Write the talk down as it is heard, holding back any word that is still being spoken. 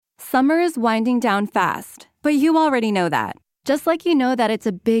Summer is winding down fast, but you already know that. Just like you know that it's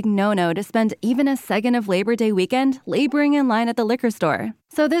a big no-no to spend even a second of Labor Day weekend laboring in line at the liquor store.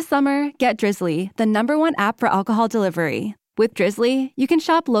 So this summer, get Drizzly, the #1 app for alcohol delivery. With Drizzly, you can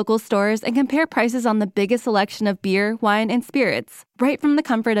shop local stores and compare prices on the biggest selection of beer, wine, and spirits, right from the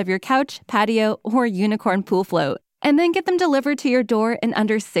comfort of your couch, patio, or unicorn pool float. And then get them delivered to your door in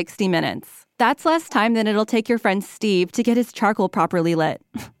under 60 minutes. That's less time than it'll take your friend Steve to get his charcoal properly lit.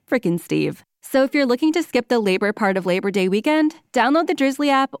 Frickin' Steve. So if you're looking to skip the labor part of Labor Day weekend, download the Drizzly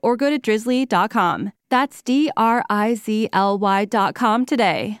app or go to drizzly.com. That's DRIZLY.com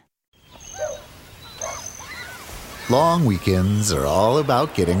today. Long weekends are all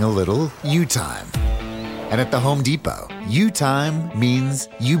about getting a little you time. And at the Home Depot, you time means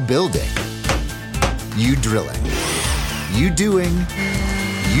you building, you drilling, you doing,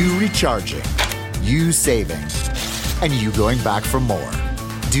 you recharging, you saving, and you going back for more.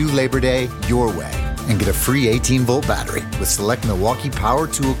 Do Labor Day your way and get a free 18-volt battery with select Milwaukee Power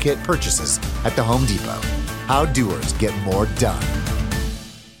Toolkit purchases at the Home Depot. How doers get more done.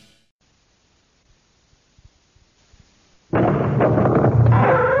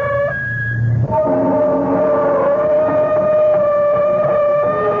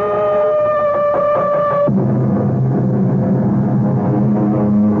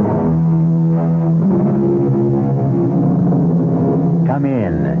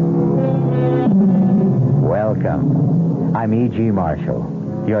 I'm E.G.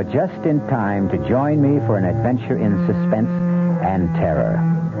 Marshall. You're just in time to join me for an adventure in suspense and terror.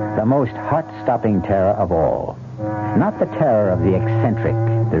 The most heart-stopping terror of all. Not the terror of the eccentric,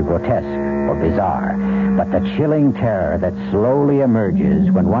 the grotesque, or bizarre, but the chilling terror that slowly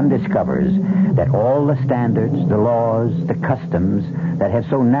emerges when one discovers that all the standards, the laws, the customs that have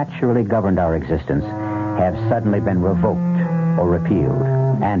so naturally governed our existence have suddenly been revoked or repealed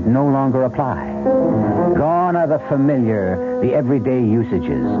and no longer apply. Gone are the familiar, the everyday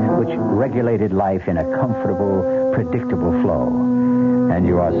usages which regulated life in a comfortable, predictable flow. And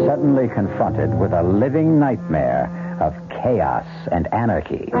you are suddenly confronted with a living nightmare of chaos and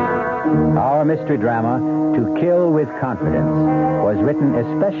anarchy. Our mystery drama, To Kill with Confidence, was written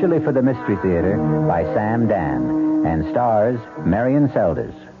especially for the Mystery Theater by Sam Dan and stars Marion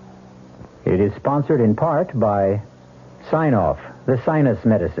Seldes. It is sponsored in part by Sign-Off, the Sinus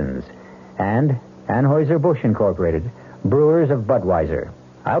Medicines, and Anheuser-Busch Incorporated, brewers of Budweiser.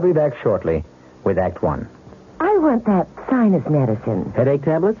 I'll be back shortly with Act One. I want that sinus medicine. Headache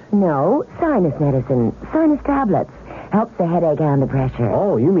tablets? No, sinus medicine. Sinus tablets. Helps the headache and the pressure.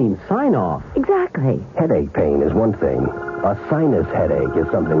 Oh, you mean sign-off. Exactly. Headache pain is one thing. A sinus headache is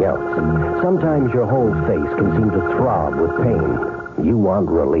something else. Sometimes your whole face can seem to throb with pain. You want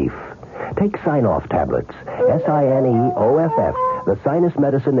relief. Take Sign-Off tablets. SINEOFF. The sinus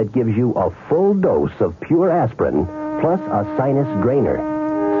medicine that gives you a full dose of pure aspirin plus a sinus drainer.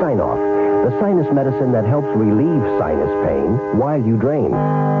 Sign-Off. The sinus medicine that helps relieve sinus pain while you drain.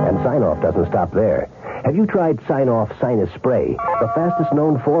 And Sign-Off doesn't stop there. Have you tried Sign-Off Sinus Spray, the fastest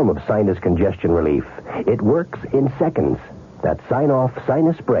known form of sinus congestion relief? It works in seconds. That's Sign-Off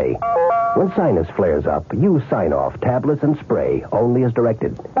Sinus Spray. When sinus flares up, use Sign-Off tablets and spray only as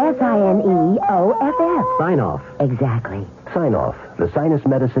directed. SINEOFF. Sign-Off. Exactly. Sign-Off, the sinus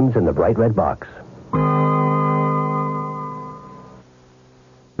medicines in the bright red box.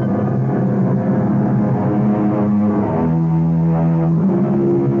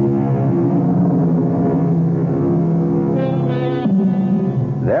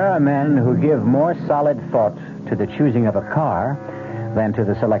 There are men who give more solid thought to the choosing of a car than to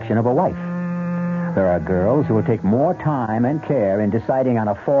the selection of a wife. There are girls who will take more time and care in deciding on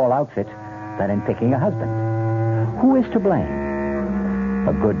a fall outfit than in picking a husband. Who is to blame?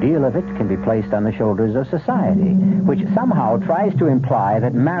 A good deal of it can be placed on the shoulders of society, which somehow tries to imply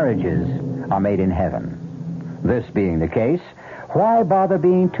that marriages are made in heaven. This being the case, why bother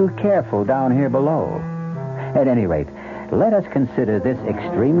being too careful down here below? At any rate, let us consider this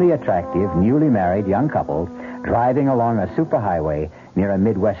extremely attractive, newly married young couple driving along a superhighway near a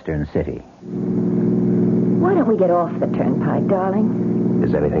Midwestern city. Why don't we get off the turnpike, darling?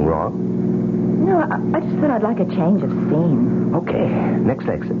 Is anything wrong? No, I just thought I'd like a change of scene. Okay, next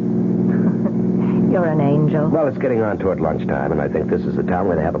exit. You're an angel. Well, it's getting on toward lunchtime, and I think this is a town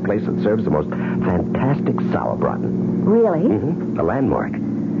where they have a place that serves the most fantastic sauerbraten. Really? Mm-hmm. A landmark.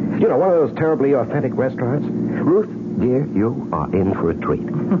 You know, one of those terribly authentic restaurants. Ruth, dear, you are in for a treat.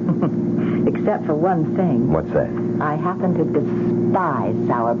 Except for one thing. What's that? I happen to despise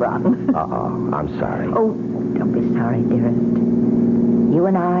sauerbraten. Uh-oh, I'm sorry. Oh, don't be sorry, dearest.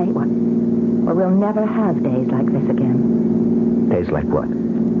 Well, we'll never have days like this again. Days like what?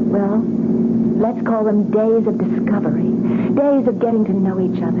 Well, let's call them days of discovery. Days of getting to know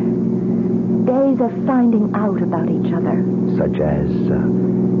each other. Days of finding out about each other. Such as,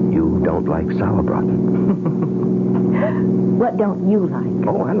 you don't like sauerbraten. What don't you like?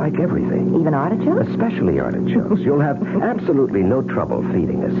 Oh, I like everything. Even artichokes? Especially artichokes. You'll have absolutely no trouble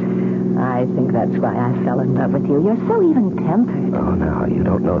feeding us. I think that's why I fell in love with you. You're so even-tempered. Oh, no, you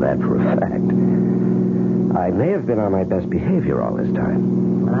don't know that for a fact. I may have been on my best behavior all this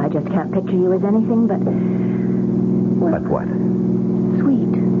time. Well, I just can't picture you as anything but... Well, But what?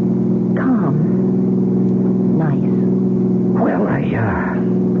 sweet. Calm. Nice. Well, I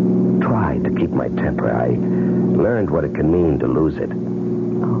tried to keep my temper. I learned what it can mean to lose it.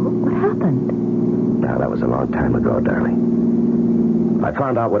 Oh, what happened? Now, that was a long time ago, darling. I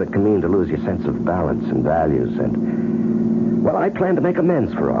found out what it can mean to lose your sense of balance and values, and, well, I plan to make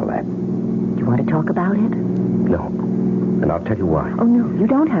amends for all that. Do you want to talk about it? No. And I'll tell you why. Oh, no, you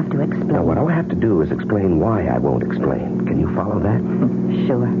don't have to explain. Now, what I'll have to do is explain why I won't explain. Can you follow that?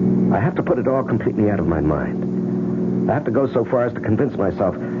 Sure. I have to put it all completely out of my mind. I have to go so far as to convince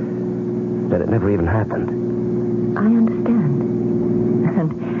myself that it never even happened. I understand.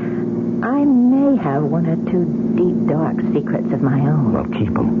 And I may have one or two deep, dark secrets of my own. Well,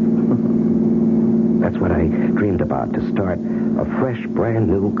 keep them. That's what I dreamed about, to start a fresh, brand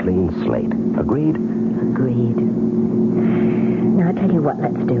new, clean slate. Agreed? Agreed. Now, I tell you what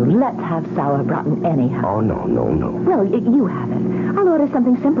let's do. Let's have sauerbraten anyhow. Oh, no. Well, you have it. I'll order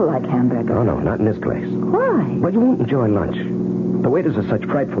something simple like hamburger. Oh, no, not in this place. Why? Well, you won't enjoy lunch. The waiters are such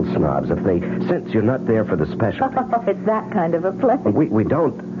frightful snobs if they sense you're not there for the specialty. Oh, it's that kind of a place. We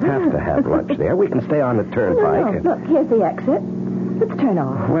don't have to have lunch there. We can stay on the turnpike. No. Look, here's the exit. Let's turn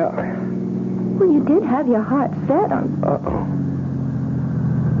off. Well, you did have your heart set on... Uh-oh.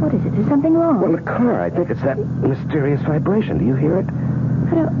 What is it? Is something wrong? Well, the car. I think it's that mysterious vibration. Do you hear it?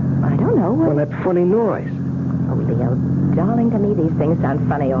 I don't know. Well, that funny noise. Oh, Leo, darling, to me these things sound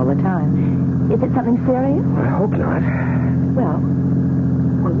funny all the time. Is it something serious? I hope not. Well,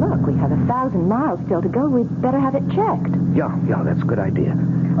 look, we have 1,000 miles still to go. We'd better have it checked. Yeah, that's a good idea.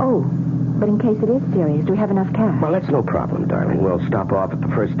 Oh, but in case it is serious, do we have enough cash? Well, that's no problem, darling. We'll stop off at the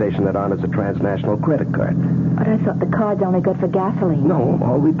first station that honors a transnational credit card. But I thought the card's only good for gasoline. No,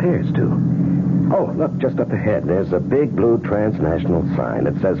 all repairs, too. Oh, look, just up ahead, there's a big blue transnational sign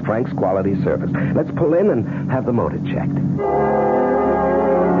that says Frank's Quality Service. Let's pull in and have the motor checked.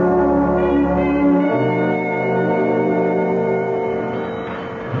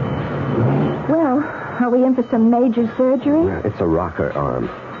 Well, are we in for some major surgery? It's a rocker arm.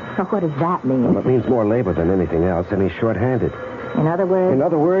 Oh, what does that mean? Well, it means more labor than anything else, and he's short-handed. In other words? In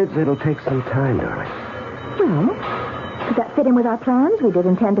other words, it'll take some time, darling. Well, does that fit in with our plans? We did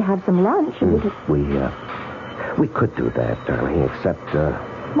intend to have some lunch. And We could do that, darling, except,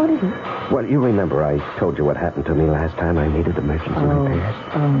 What is it? Well, you remember I told you what happened to me last time I needed emergency repairs?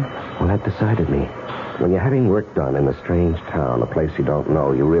 Well, that decided me. When you're having work done in a strange town, a place you don't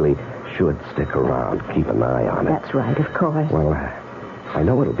know, you really should stick around, keep an eye on it. That's right, of course. Well, I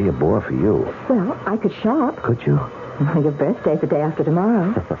know it'll be a bore for you. Well, I could shop. Could you? Your birthday's the day after tomorrow.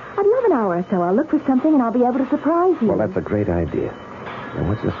 I'd love an hour or so. I'll look for something and I'll be able to surprise you. Well, that's a great idea. Now,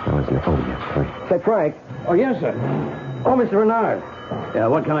 what's this fellow's name? Oh, yes, Frank. Say, Frank. Oh, yes, sir. Oh, Mr. Renard. Yeah,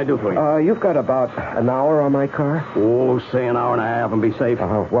 what can I do for you? You've got about an hour on my car? Oh, say an hour and a half and be safe.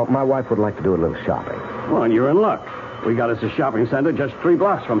 Well, my wife would like to do a little shopping. Well, you're in luck. We got us a shopping center just 3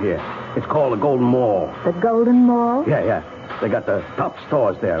 blocks from here. It's called the Golden Mall. The Golden Mall? Yeah. They got the top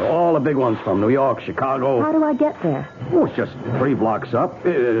stores there. All the big ones from New York, Chicago. How do I get there? Oh, it's just 3 blocks up.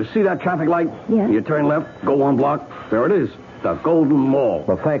 See that traffic light? Yeah. You turn left, go 1 block. There it is. The Golden Mall.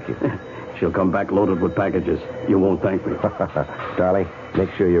 Well, thank you. She'll come back loaded with packages. You won't thank me. Darling,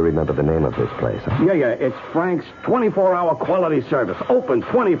 make sure you remember the name of this place. Huh? Yeah. It's Frank's 24-hour quality service. Open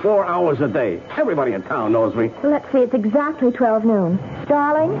 24 hours a day. Everybody in town knows me. Let's see, it's exactly 12 noon.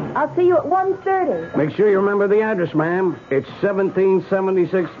 Darling, I'll see you at 1:30. Make sure you remember the address, ma'am. It's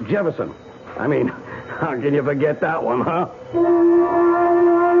 1776 Jefferson. I mean, how can you forget that one, huh?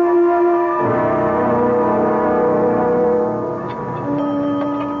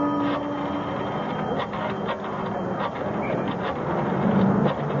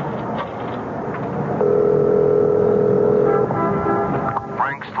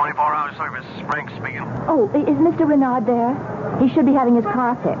 Oh, is Mr. Renard there? He should be having his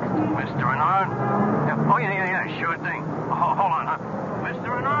car fixed. Mr. Renard? Oh, yeah, sure thing. Hold on, huh?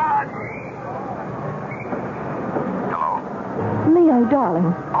 Mr. Renard! Hello? Leo,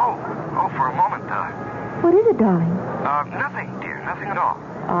 darling. Oh, for a moment, What is it, darling? nothing, dear, nothing at all.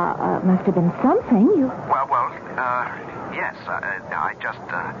 Must have been something. Well, Yes, I just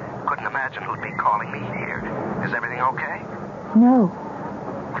couldn't imagine who'd be calling me here. Is everything okay? No.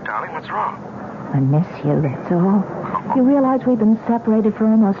 Well, darling, what's wrong? I miss you, that's all. You realize we've been separated for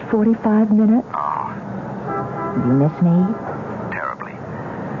almost 45 minutes? Oh, Do you miss me? terribly.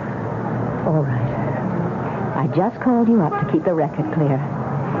 All right. I just called you up to keep the record clear.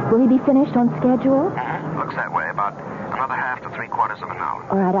 Will you be finished on schedule? Looks that way. About another half to 3/4 of an hour.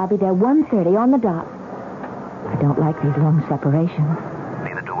 All right, I'll be there 1:30 on the dot. I don't like these long separations.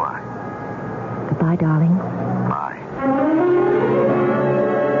 Neither do I. Goodbye, darling. Bye.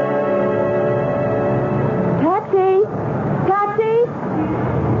 Taxi! Taxi!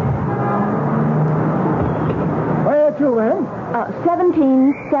 Where to, ma'am?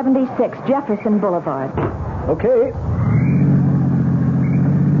 1776 Jefferson Boulevard. Okay.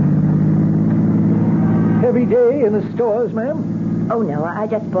 Heavy day in the stores, ma'am? Oh, no, I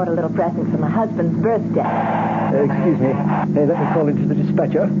just bought a little present for my husband's birthday. Excuse me. Let me call into the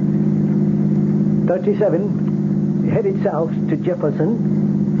dispatcher. 37, headed south to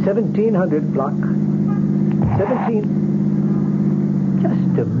Jefferson, 1700 block. 17...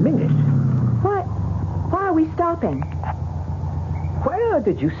 Just a minute. Why are we stopping? Where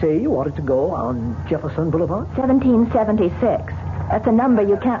did you say you wanted to go on Jefferson Boulevard? 1776. That's a number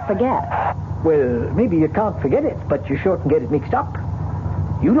you can't forget. Well, maybe you can't forget it, but you sure can get it mixed up.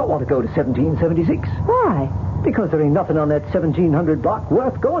 You don't want to go to 1776. Why? Because there ain't nothing on that 1700 block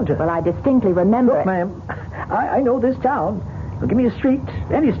worth going to. Well, I distinctly remember Look, it. ma'am, I know this town. Well, give me a street,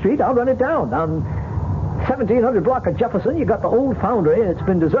 any street, I'll run it down. On 1700 block of Jefferson, you got the old foundry, and it's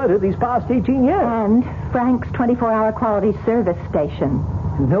been deserted these past 18 years. And Frank's 24-hour quality service station.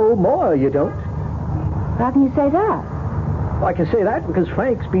 No more, you don't. How can you say that? Well, I can say that because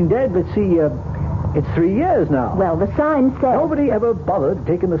Frank's been dead, let's see, it's 3 years now. Well, the sign says... Nobody ever bothered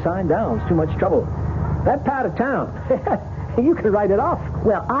taking the sign down. It's too much trouble. That part of town, you can write it off.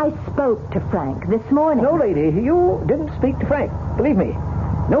 Well, I spoke to Frank this morning. No, lady, you didn't speak to Frank. Believe me,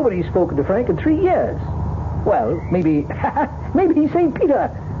 nobody's spoken to Frank in 3 years. Well, maybe St. Peter.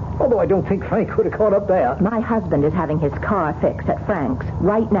 Although I don't think Frank would have caught up there. My husband is having his car fixed at Frank's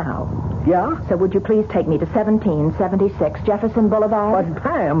right now. Yeah? So would you please take me to 1776 Jefferson Boulevard? But,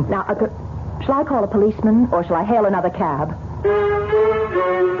 ma'am... Now, shall I call a policeman or shall I hail another cab?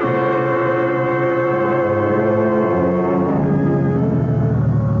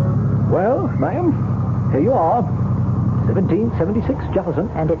 Well, ma'am, here you are. 1776 Jefferson.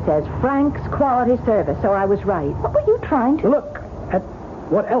 And it says Frank's Quality Service, so I was right. What were you trying to... Look at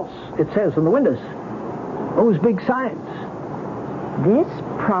what else it says on the windows. Those big signs. This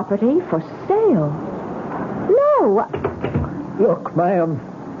property for sale. No! Look, ma'am,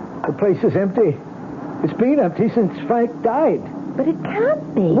 the place is empty. It's been empty since Frank died. But it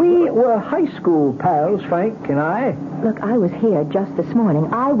can't be. We were high school pals, Frank and I. Look, I was here just this morning.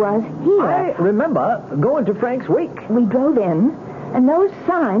 I was here. I remember going to Frank's wake. We drove in, and those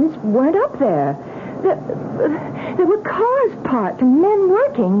signs weren't up there. There were cars parked and men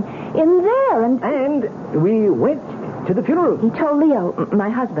working in there, And we went to the funeral. He told Leo, my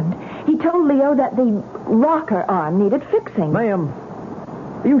husband, he told Leo that the rocker arm needed fixing. Ma'am,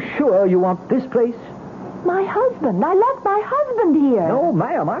 are you sure you want this place? My husband. I left my husband here. No,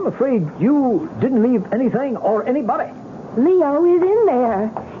 ma'am, I'm afraid you didn't leave anything or anybody. Leo is in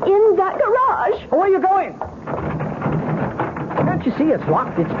there, in that garage. Where are you going? Can't you see it's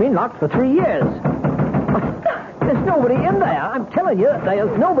locked? It's been locked for 3 years. There's nobody in there. I'm telling you,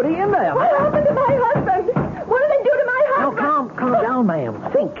 there's nobody in there. What happened to my husband? What did they do to my Now, husband? calm down,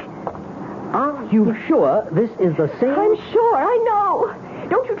 ma'am. Think. Are you sure this is the same? I'm sure. I know.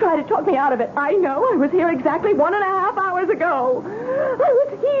 Don't you try to talk me out of it. I know. I was here exactly 1.5 hours ago. I was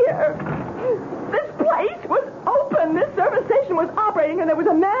here. This place was open. This service station was operating, and there was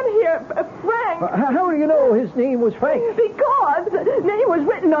a man here, Frank. How do you know his name was Frank? Because the name was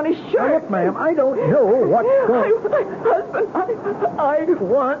written on his shirt. Look, ma'am, I don't know what's going on. My husband. I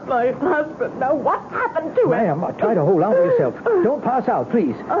want my husband. Now, what happened to him? Ma'am, try to hold on to yourself. Don't pass out,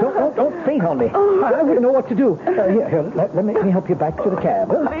 please. Don't faint on me. I wouldn't know what to do. Here, let me help you back to the cab.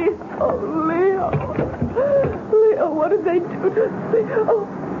 Please. Oh, Leo. Leo, what did they do to me?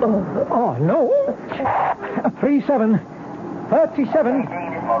 Oh, no. 37. 37.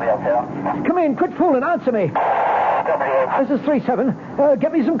 Come in, quit fooling, answer me. This is 37.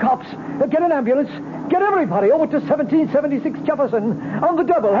 Get me some cops. Get an ambulance. Get everybody over to 1776 Jefferson on the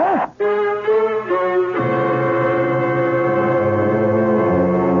double, huh?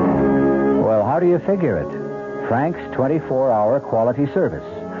 Well, how do you figure it? Frank's 24-hour quality service.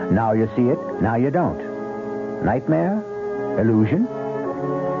 Now you see it, now you don't. Nightmare? Illusion?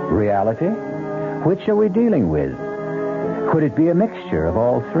 Reality? Which are we dealing with? Could it be a mixture of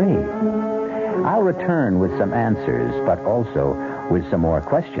all three? I'll return with some answers, but also with some more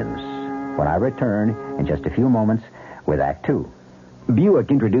questions when I return in just a few moments with Act Two. Buick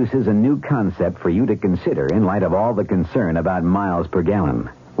introduces a new concept for you to consider in light of all the concern about miles per gallon.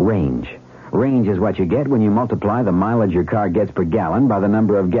 Range. Range is what you get when you multiply the mileage your car gets per gallon by the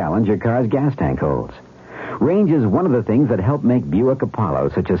number of gallons your car's gas tank holds. Range is one of the things that help make Buick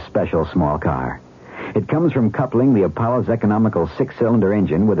Apollo such a special small car. It comes from coupling the Apollo's economical 6-cylinder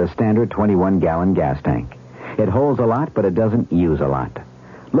engine with a standard 21-gallon gas tank. It holds a lot, but it doesn't use a lot.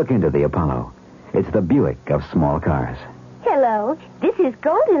 Look into the Apollo. It's the Buick of small cars. Hello, this is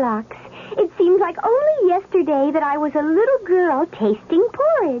Goldilocks. It seems like only yesterday that I was a little girl tasting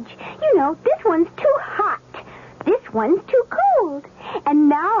porridge. You know, this one's too hot. This one's too cold. And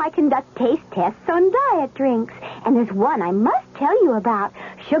now I conduct taste tests on diet drinks. And there's one I must tell you about.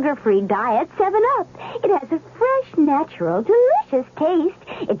 Sugar-free diet 7-Up. It has a fresh, natural, delicious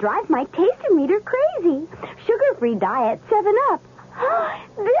taste. It drives my taste-o-meter crazy. Sugar-free diet 7-Up.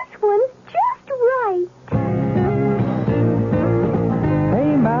 This one's just right.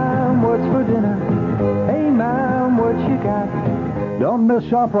 Hey, Mom, what's for dinner? Hey, Mom, what you got? Don't miss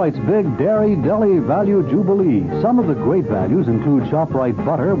ShopRite's big Dairy Deli Value Jubilee. Some of the great values include ShopRite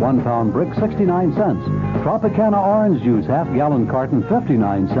butter, 1-pound brick, 69 cents. Tropicana orange juice, half-gallon carton,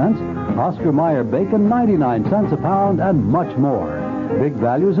 59 cents. Oscar Mayer bacon, 99 cents a pound, and much more. Big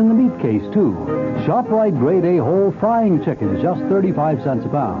values in the meat case, too. ShopRite Grade A whole frying chickens, just 35 cents a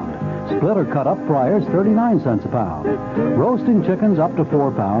pound. Split or cut up fryers, 39 cents a pound. Roasting chickens up to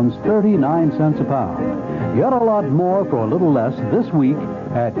 4 pounds, 39 cents a pound. Get a lot more for a little less this week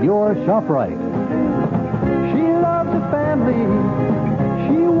at your ShopRite. She loves the family.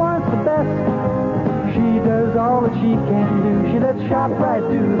 She wants the best. She does all that she can do. She lets ShopRite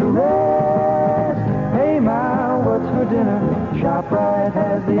do the rest. Hey, Ma, what's for dinner? ShopRite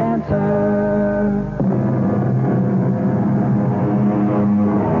has the answer.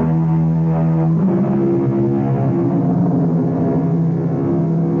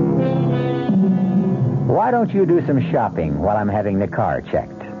 Why don't you do some shopping while I'm having the car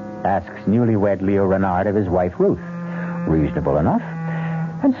checked? Asks newlywed Leo Renard of his wife Ruth. Reasonable enough.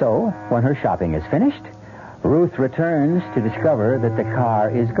 And so, when her shopping is finished, Ruth returns to discover that the car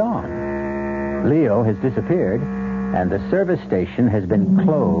is gone. Leo has disappeared, and the service station has been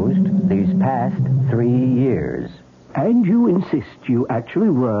closed these past 3 years. And you insist you actually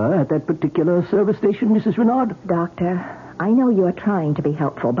were at that particular service station, Mrs. Renard? Doctor, I know you're trying to be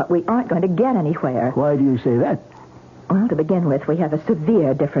helpful, but we aren't going to get anywhere. Why do you say that? Well, to begin with, we have a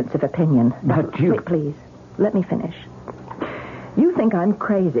severe difference of opinion. But you... Wait, please. Let me finish. You think I'm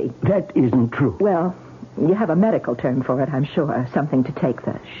crazy. That isn't true. Well, you have a medical term for it, I'm sure. Something to take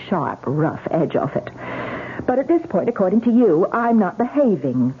the sharp, rough edge off it. But at this point, according to you, I'm not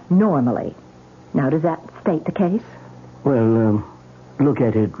behaving normally. Now, does that state the case? Well, look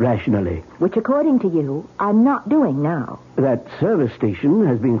at it rationally. Which, according to you, I'm not doing now. That service station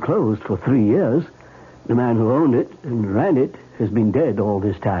has been closed for 3 years. The man who owned it and ran it has been dead all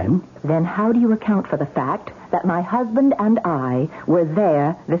this time. Then how do you account for the fact that my husband and I were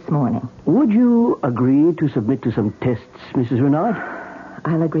there this morning? Would you agree to submit to some tests, Mrs. Renard?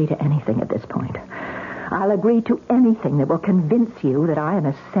 I'll agree to anything at this point. I'll agree to anything that will convince you that I am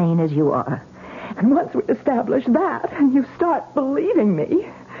as sane as you are. And once we establish that, and you start believing me,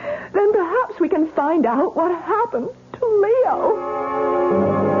 then perhaps we can find out what happened to Leo.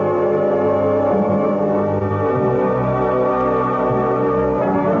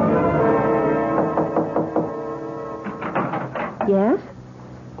 Yes?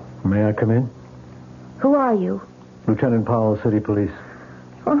 May I come in? Who are you? Lieutenant Powell, City Police.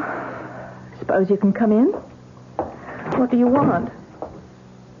 Oh, suppose you can come in. What do you want?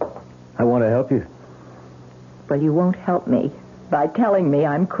 I want to help you. Well, you won't help me by telling me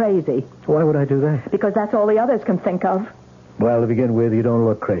I'm crazy. Why would I do that? Because that's all the others can think of. Well, to begin with, you don't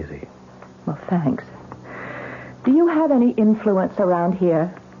look crazy. Well, thanks. Do you have any influence around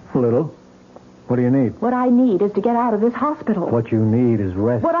here? A little. What do you need? What I need is to get out of this hospital. What you need is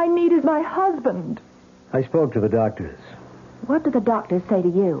rest. What I need is my husband. I spoke to the doctors. What do the doctors say to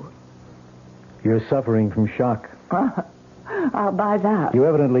you? You're suffering from shock. I'll buy that. You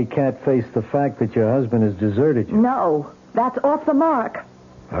evidently can't face the fact that your husband has deserted you. No, that's off the mark.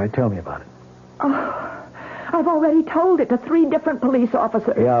 All right, tell me about it. Oh, I've already told it to 3 different police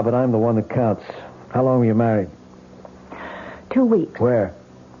officers. Yeah, but I'm the one that counts. How long were you married? 2 weeks. Where?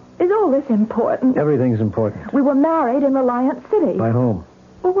 Is all this important? Everything's important. We were married in Reliance City. By whom?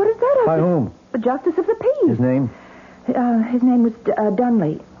 Well, what is that? By whom? The Justice of the Peace. His name? His name was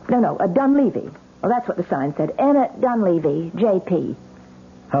Dunley. No, Dunleavy. Well, that's what the sign said. Emmett Dunleavy, J.P.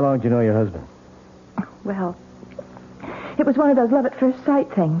 How long did you know your husband? Well, it was one of those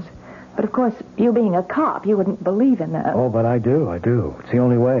love-at-first-sight things. But, of course, you being a cop, you wouldn't believe in that. Oh, but I do. It's the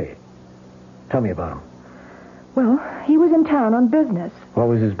only way. Tell me about him. Well, he was in town on business. What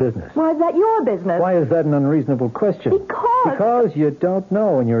was his business? Why is that your business? Why is that an unreasonable question? Because you don't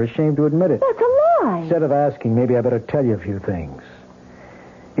know and you're ashamed to admit it. That's a lie. Instead of asking, maybe I better tell you a few things.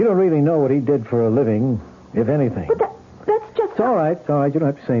 You don't really know what he did for a living, if anything. But that's just... It's all right. You don't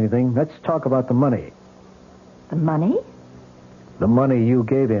have to say anything. Let's talk about the money. The money? The money you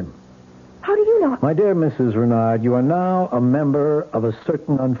gave him. How do you know? My dear Mrs. Renard, you are now a member of a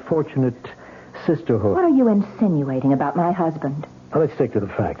certain unfortunate sisterhood. What are you insinuating about my husband? Well, let's stick to the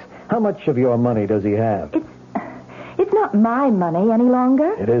facts. How much of your money does he have? It's not my money any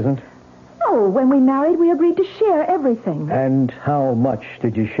longer. It isn't? No, when we married, we agreed to share everything. And how much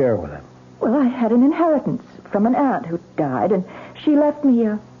did you share with him? Well, I had an inheritance from an aunt who died, and she left me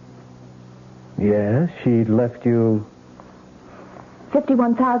Yes, she left you...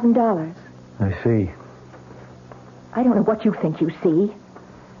 $51,000. I see. I don't know what you think you see.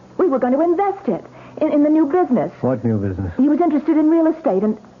 We were going to invest it in the new business. What new business? He was interested in real estate,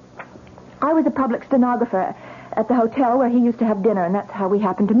 and I was a public stenographer at the hotel where he used to have dinner, and that's how we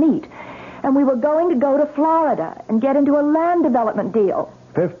happened to meet. And we were going to go to Florida and get into a land development deal.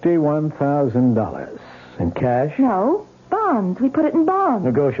 $51,000. In cash? No, bonds. We put it in bonds.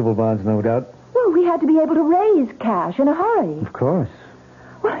 Negotiable bonds, no doubt. Well, we had to be able to raise cash in a hurry. Of course.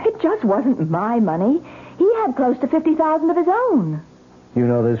 Well, it just wasn't my money. He had close to $50,000 of his own. You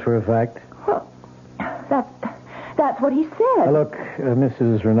know this for a fact? Well, that's what he said. Look,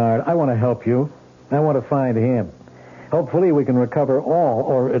 Mrs. Renard, I want to help you. I want to find him. Hopefully we can recover all,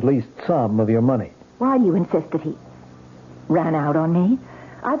 or at least some, of your money. Why do you insist that he ran out on me?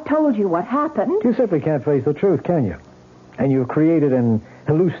 I've told you what happened. You simply can't face the truth, can you? And you've created an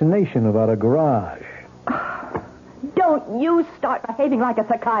hallucination about a garage. Don't you start behaving like a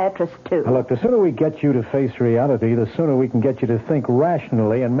psychiatrist, too. Now, look, the sooner we get you to face reality, the sooner we can get you to think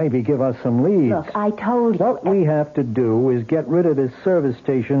rationally and maybe give us some leads. Look, I told you. What we have to do is get rid of this service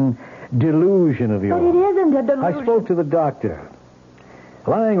station delusion of yours. But it isn't a delusion. I spoke to the doctor.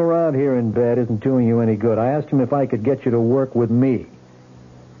 Lying around here in bed isn't doing you any good. I asked him if I could get you to work with me.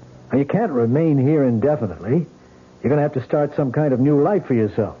 Now, you can't remain here indefinitely. You're going to have to start some kind of new life for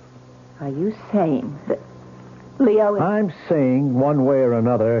yourself. Are you saying that Leo is... I'm saying, one way or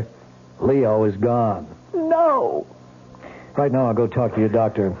another, Leo is gone. No. Right now, I'll go talk to your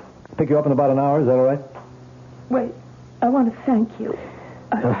doctor. Pick you up in about an hour. Is that all right? Wait. I want to thank you.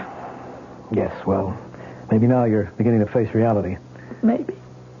 Yes, well, maybe now you're beginning to face reality. Maybe.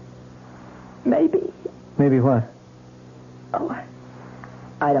 Maybe what? Oh,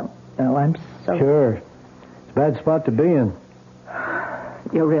 I don't know. I'm so... Sure. It's a bad spot to be in.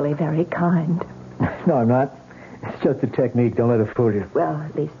 You're really very kind. No, I'm not. It's just a technique. Don't let it fool you. Well,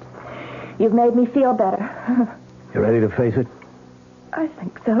 at least you've made me feel better. You ready to face it? I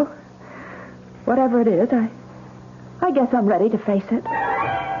think so. Whatever it is, I guess I'm ready to face it.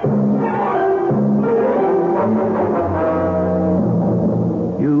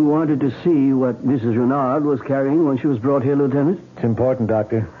 You wanted to see what Mrs. Renard was carrying when she was brought here, Lieutenant? It's important,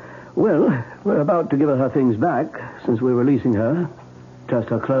 Doctor. Well, we're about to give her things back since we're releasing her. Just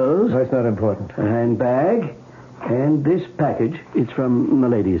her clothes. That's not important. Her handbag. And this package. It's from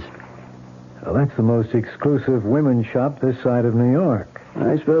Milady's. Well, that's the most exclusive women's shop this side of New York.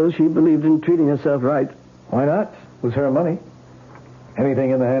 I suppose she believed in treating herself right. Why not? It was her money.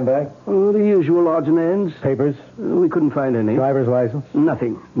 Anything in the handbag? Oh, the usual odds and ends. Papers? We couldn't find any. Driver's license?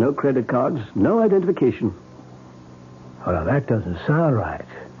 Nothing. No credit cards. No identification. Oh, now that doesn't sound right.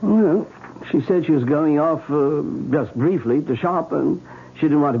 Well, she said she was going off just briefly to shop, and she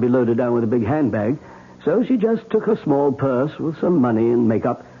didn't want to be loaded down with a big handbag. So she just took her small purse with some money and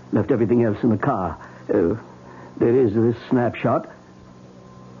makeup, left everything else in the car. There is this snapshot.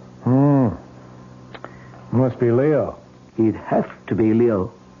 Must be Leo. He'd have to be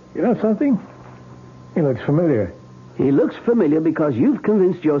Leo. You know something? He looks familiar. He looks familiar because you've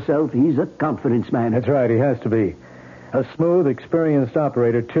convinced yourself he's a confidence man. That's right, he has to be. A smooth, experienced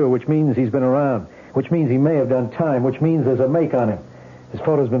operator, too, which means he's been around, which means he may have done time, which means there's a make on him. His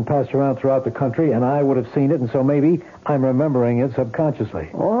photo's been passed around throughout the country, and I would have seen it, and so maybe I'm remembering it subconsciously.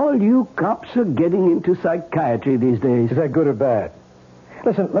 All you cops are getting into psychiatry these days. Is that good or bad?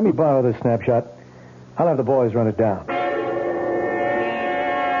 Listen, let me borrow this snapshot. I'll have the boys run it down.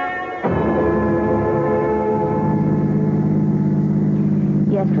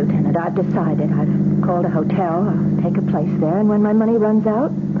 Yes, Lieutenant, I've decided. I've called a hotel. I'll take a place there, and when my money runs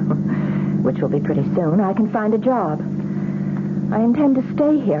out, which will be pretty soon, I can find a job. I intend to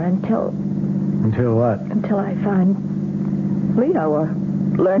stay here until... Until what? Until I find Leo or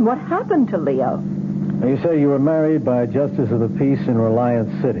learn what happened to Leo. Now, you say you were married by a justice of the peace in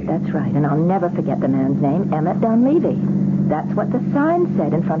Reliance City. That's right, and I'll never forget the man's name, Emmett Dunleavy. That's what the sign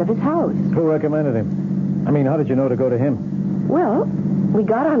said in front of his house. Who recommended him? I mean, how did you know to go to him? Well, we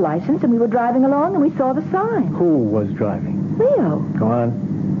got our license and we were driving along and we saw the sign. Who was driving? Leo. Go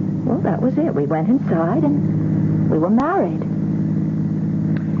on. Well, that was it. We went inside and we were married.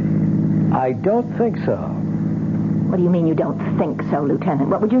 I don't think so. What do you mean you don't think so, Lieutenant?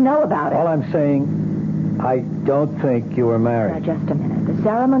 What would you know about it? All I'm saying, I don't think you were married. Now, just a minute. The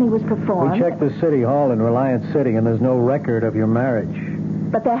ceremony was performed... We checked the city hall in Reliance City, and there's no record of your marriage.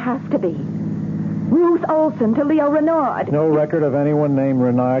 But there has to be. Ruth Olson to Leo Renard. No record of anyone named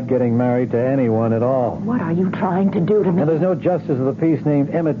Renard getting married to anyone at all. What are you trying to do to me? And there's no justice of the peace named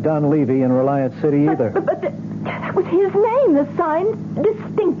Emmett Dunleavy in Reliance City either. But that was his name. The sign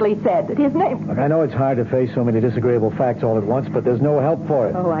distinctly said that his name... Look, I know it's hard to face so many disagreeable facts all at once, but there's no help for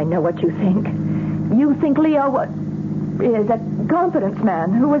it. Oh, I know what you think. You think Leo is a confidence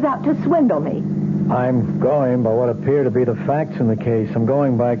man who was out to swindle me. I'm going by what appear to be the facts in the case. I'm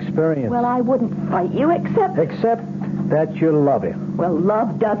going by experience. Well, I wouldn't fight you except... Except that you love him. Well,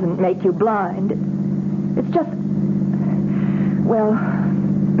 love doesn't make you blind. It's just... Well,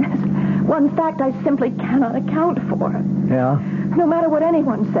 one fact I simply cannot account for. Yeah? No matter what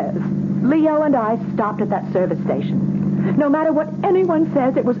anyone says, Leo and I stopped at that service station. No matter what anyone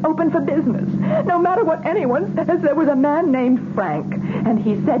says, it was open for business. No matter what anyone says, there was a man named Frank, and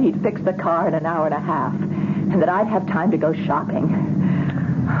he said he'd fix the car in an hour and a half, and that I'd have time to go shopping.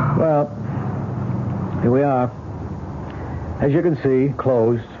 Well, here we are. As you can see,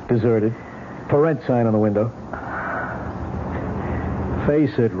 closed, deserted, for rent sign on the window.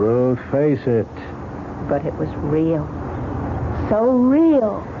 Face it, Ruth, face it. But it was real. So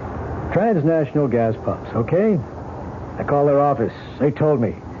real. Transnational Gas Pumps, okay? I called their office. They told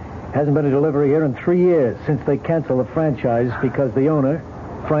me. Hasn't been a delivery here in 3 years since they canceled the franchise because the owner,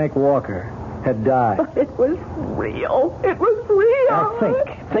 Frank Walker, had died. But it was real. It was real. Now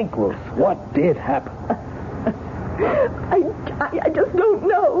think, Ruth. What did happen? I just don't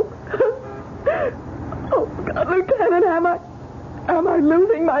know. Oh, God, Lieutenant, am I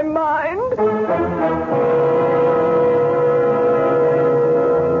losing my mind?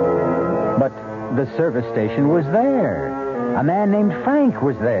 But the service station was there. A man named Frank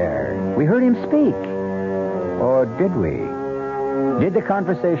was there. We heard him speak. Or did we? Did the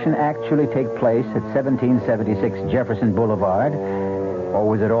conversation actually take place at 1776 Jefferson Boulevard? Or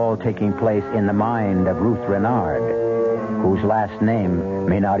was it all taking place in the mind of Ruth Renard, whose last name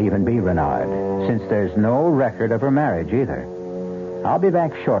may not even be Renard, since there's no record of her marriage either? I'll be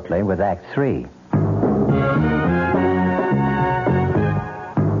back shortly with Act 3.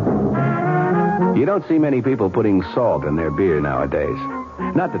 You don't see many people putting salt in their beer nowadays.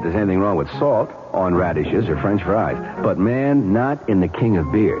 Not that there's anything wrong with salt on radishes or French fries, but, man, not in the king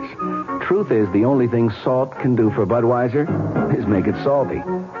of beers. Truth is, the only thing salt can do for Budweiser is make it salty.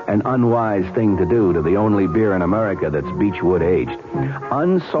 An unwise thing to do to the only beer in America that's Beechwood aged.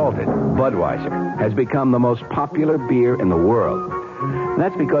 Unsalted Budweiser has become the most popular beer in the world. And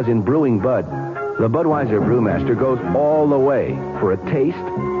that's because in brewing Bud, the Budweiser brewmaster goes all the way for a taste,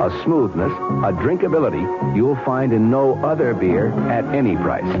 a smoothness, a drinkability you'll find in no other beer at any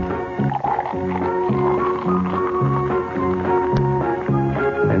price.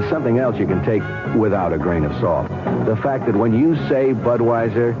 And something else you can take without a grain of salt. The fact that when you say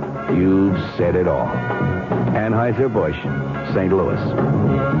Budweiser, you've said it all. Anheuser-Busch, St. Louis.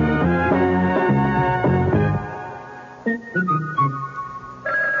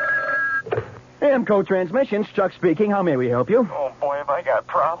 Amco Transmissions, Chuck speaking. How may we help you? Oh, boy, have I got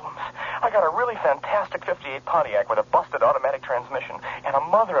problems. I got a really fantastic 58 Pontiac with a busted automatic transmission and a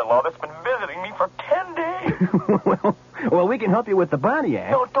mother-in-law that's been visiting me for 10 days. well, we can help you with the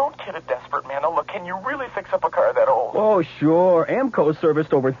Pontiac. No, don't kid a desperate man. Now, look, can you really fix up a car that old? Oh, sure. Amco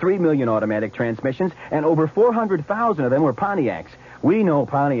serviced over 3 million automatic transmissions, and over 400,000 of them were Pontiacs. We know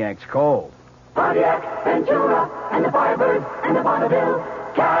Pontiac's cold. Pontiac, Ventura, and the Firebird, and the Bonneville,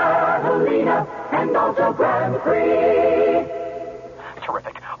 Catalina, and also Grand Prix.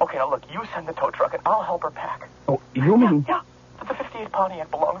 Terrific. Okay, now look, you send the tow truck and I'll help her pack. Oh, you mean... Yeah. The 58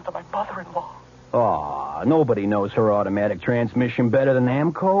 Pontiac belongs to my mother-in-law. Aw, nobody knows her automatic transmission better than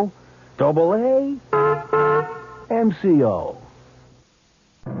Amco. Double A, MCO.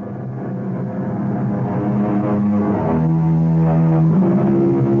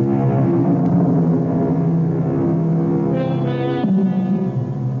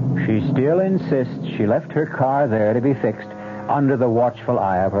 She's still she left her car there to be fixed under the watchful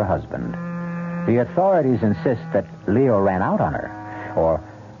eye of her husband. The authorities insist that Leo ran out on her, or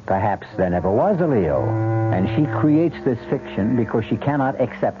perhaps there never was a Leo, and she creates this fiction because she cannot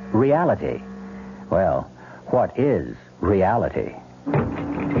accept reality. Well, what is reality?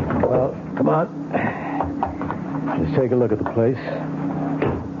 Well, come on. Let's take a look at the place.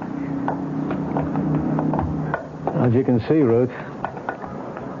 As you can see, Ruth,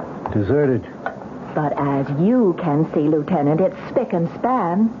 deserted. But as you can see, Lieutenant, it's spick and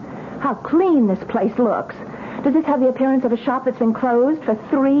span. How clean this place looks. Does this have the appearance of a shop that's been closed for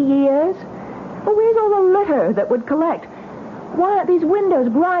 3 years? Well, where's all the litter that would collect? Why aren't these windows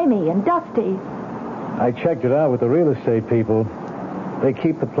grimy and dusty? I checked it out with the real estate people. They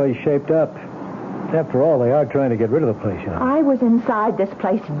keep the place shaped up. After all, they are trying to get rid of the place, you know. I was inside this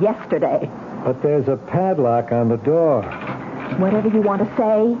place yesterday. But there's a padlock on the door. Whatever you want to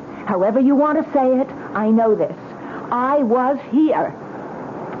say, however you want to say it, I know this. I was here.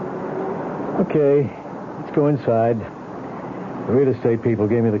 Okay, let's go inside. The real estate people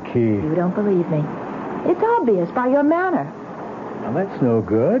gave me the key. You don't believe me. It's obvious by your manner. Well, that's no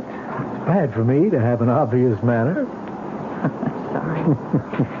good. It's bad for me to have an obvious manner. Sorry.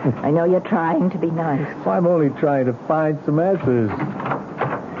 I know you're trying to be nice. Well, I'm only trying to find some answers.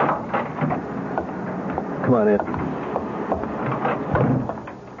 Come on in.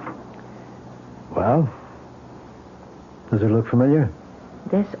 Well, does it look familiar?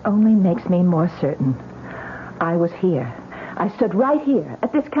 This only makes me more certain. I was here. I stood right here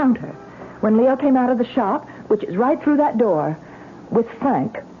at this counter when Leo came out of the shop, which is right through that door, with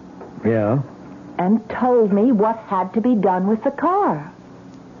Frank. Yeah? And told me what had to be done with the car.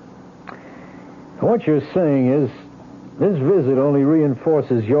 What you're saying is this visit only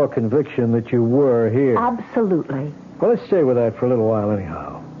reinforces your conviction that you were here. Absolutely. Well, let's stay with that for a little while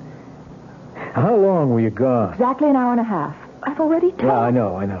anyhow. How long were you gone? Exactly an hour and a half. I've already told. Yeah, I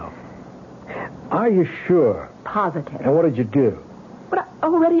know. Are you sure? Positive. And what did you do? But I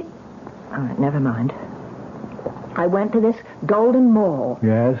already... All right, never mind. I went to this Golden Mall.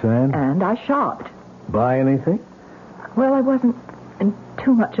 Yes, and? And I shopped. Buy anything? Well, I wasn't in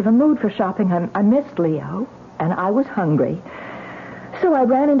too much of a mood for shopping. I missed Leo, and I was hungry. So I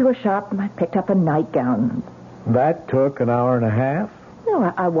ran into a shop and I picked up a nightgown. That took an hour and a half?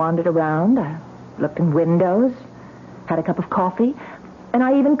 No, I wandered around. I looked in windows, had a cup of coffee, and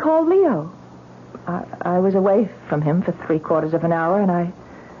I even called Leo. I was away from him for 3/4 of an hour, and I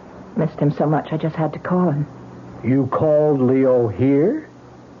missed him so much I just had to call him. You called Leo here?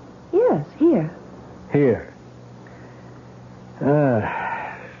 Yes, here. Here.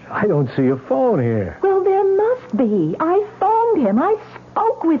 I don't see a phone here. Well, there must be. I phoned him. I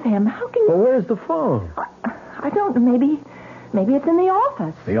spoke with him. How can you... Well, where's the phone? I don't know. Maybe it's in the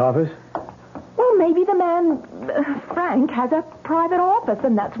office. The office? Well, maybe the man, Frank, has a private office,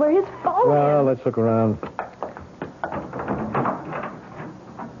 and that's where his phone Well, is. let's look around.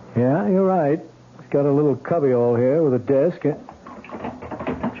 Yeah, you're right. It's got a little cubbyhole here with a desk.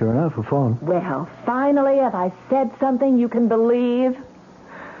 Sure enough, a phone. Well, finally, have I said something you can believe?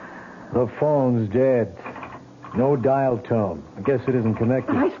 The phone's dead. No dial tone. I guess it isn't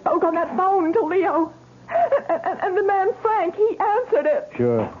connected. I spoke on that phone to Leo. And the man, Frank, he answered it.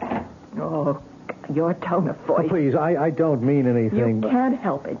 Sure. Oh, your tone of voice. Oh, please, I don't mean anything. You can't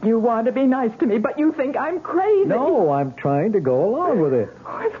help it. You want to be nice to me, but you think I'm crazy. No, I'm trying to go along with it.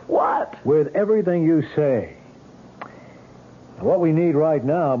 With what? With everything you say. What we need right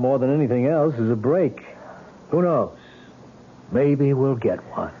now, more than anything else, is a break. Who knows? Maybe we'll get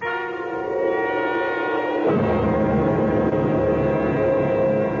one.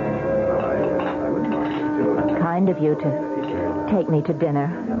 Kind of you to take me to dinner.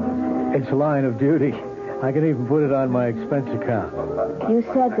 It's a line of duty. I can even put it on my expense account. You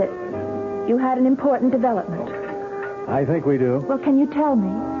said that you had an important development. I think we do. Well, can you tell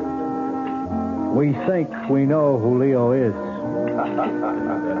me? We think we know who Leo is.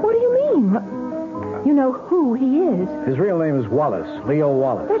 What do you mean? You know who he is? His real name is Wallace. Leo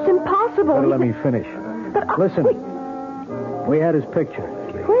Wallace. That's impossible. Better let me finish. But, Listen. We had his picture.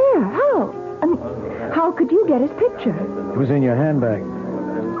 Where? How? I mean, how could you get his picture? It was in your handbag.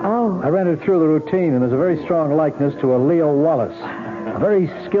 Oh. I ran it through the routine, and there's a very strong likeness to a Leo Wallace. A very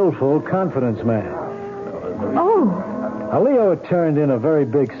skillful confidence man. Oh. Now, Leo had turned in a very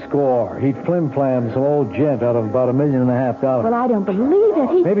big score. He'd flim-flammed some old gent out of about $1.5 million. Well, I don't believe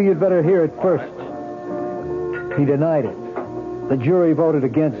it. Maybe you'd better hear it first. He denied it. The jury voted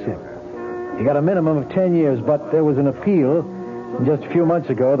against him. He got a minimum of 10 years, but there was an appeal. And just a few months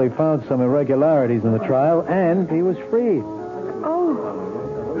ago, they found some irregularities in the trial, and he was freed. Oh.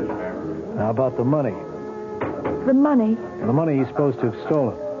 How about the money? The money? The money he's supposed to have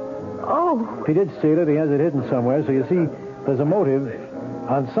stolen. Oh. If he did steal it, he has it hidden somewhere, so you see, there's a motive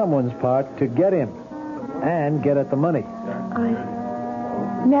on someone's part to get him and get at the money.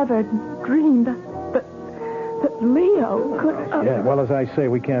 I never dreamed that Leo could... Yeah, well, as I say,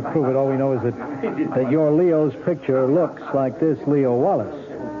 we can't prove it. All we know is that your Leo's picture looks like this Leo Wallace.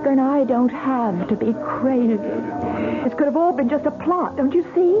 Then I don't have to be crazy. This could have all been just a plot, don't you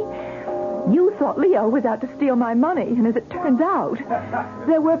see? You thought Leo was out to steal my money, and as it turns out,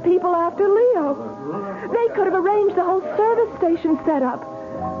 there were people after Leo. They could have arranged the whole service station setup.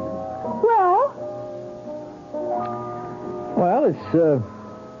 Well, it's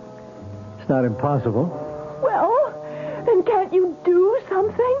not impossible. Well, then can't you do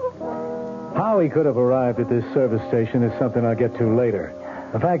something? How he could have arrived at this service station is something I'll get to later.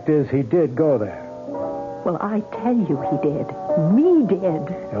 The fact is, he did go there. Well, I tell you he did. We did.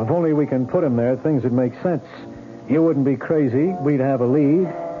 If only we can put him there, things would make sense. You wouldn't be crazy. We'd have a lead.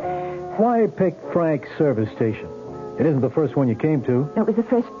 Why pick Frank's service station? It isn't the first one you came to. It was the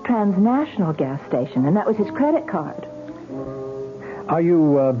first transnational gas station, and that was his credit card. Are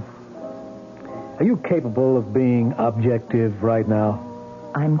you capable of being objective right now?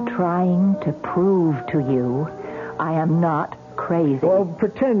 I'm trying to prove to you I am not crazy. Well,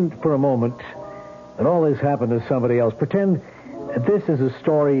 pretend for a moment that all this happened to somebody else. Pretend that this is a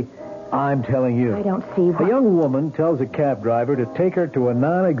story I'm telling you. I don't see why. A young woman tells a cab driver to take her to a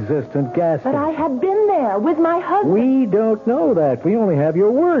non-existent gas station. But I had been there with my husband. We don't know that. We only have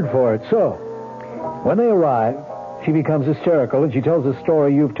your word for it. So, when they arrive, she becomes hysterical and she tells the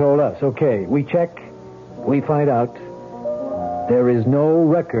story you've told us. Okay, we check. We find out there is no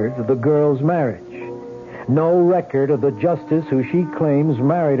record of the girl's marriage. No record of the justice who she claims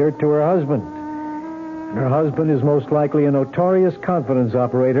married her to her husband. And her husband is most likely a notorious confidence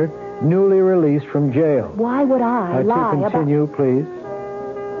operator, newly released from jail. Why would I lie about... Continue, please.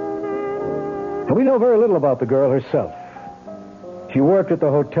 And we know very little about the girl herself. She worked at the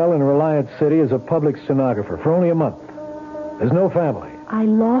hotel in Reliance City as a public stenographer for only a month. There's no family. I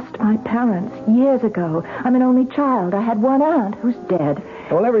lost my parents years ago. I'm an only child. I had one aunt who's dead.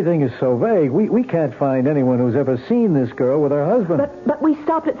 Well, everything is so vague. We can't find anyone who's ever seen this girl with her husband. But we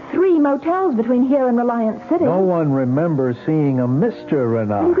stopped at 3 motels between here and Reliance City. No one remembers seeing a Mr.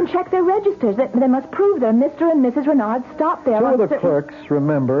 Renard. You can check their registers. They must prove they're Mr. and Mrs. Renard stopped there. Two of the clerks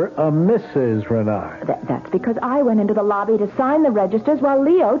remember a Mrs. Renard. That's because I went into the lobby to sign the registers while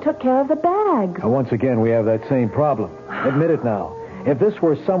Leo took care of the bags. Now, once again, we have that same problem. Admit it now. If this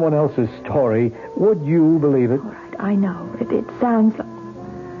were someone else's story, would you believe it? All right, I know. It sounds...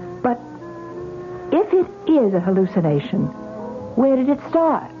 But if it is a hallucination, where did it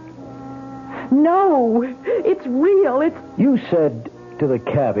start? No, it's real. You said to the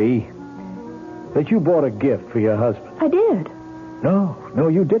cabbie that you bought a gift for your husband. I did. No,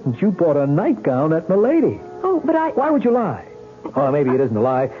 you didn't. You bought a nightgown at Milady. Oh, but Why would you lie? Oh, maybe it isn't a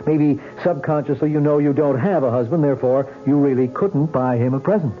lie. Maybe subconsciously you know you don't have a husband, therefore you really couldn't buy him a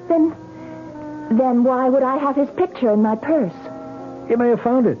present. Then why would I have his picture in my purse? You may have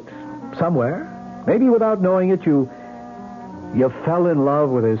found it somewhere. Maybe without knowing it, you fell in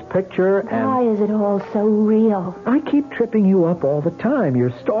love with his picture and... Why is it all so real? I keep tripping you up all the time.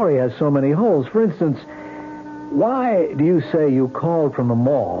 Your story has so many holes. For instance, why do you say you called from the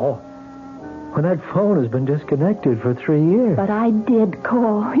mall when that phone has been disconnected for 3 years? But I did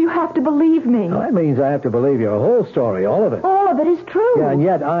call. You have to believe me. Well, that means I have to believe your whole story, all of it. All of it is true. Yeah, and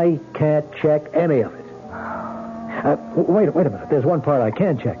yet I can't check any of it. Wait a minute. There's one part I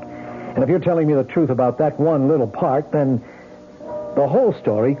can check. And if you're telling me the truth about that one little part, then the whole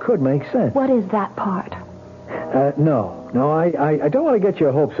story could make sense. What is that part? No, I don't want to get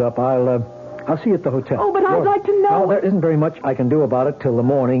your hopes up. I'll see you at the hotel. Oh, but I'd like to know... No, there isn't very much I can do about it till the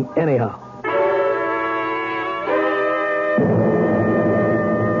morning anyhow.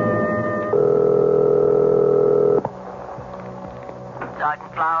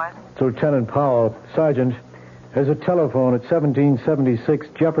 Sergeant Flowers? It's Lieutenant Powell. Sergeant, there's a telephone at 1776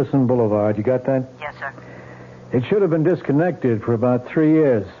 Jefferson Boulevard. You got that? Yes, sir. It should have been disconnected for about 3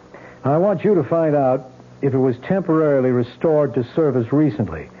 years. I want you to find out if it was temporarily restored to service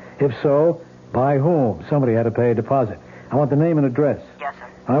recently. If so, by whom? Somebody had to pay a deposit. I want the name and address. Yes, sir.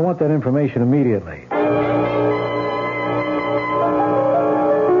 I want that information immediately.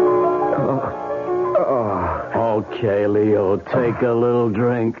 Okay, Leo, take a little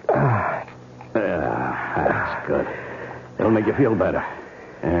drink. That's good. It'll make you feel better.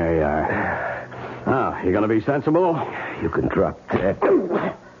 There you are. Now, you gonna be sensible? You can drop that.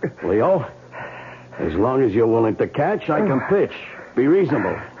 Leo, as long as you're willing to catch, I can pitch. Be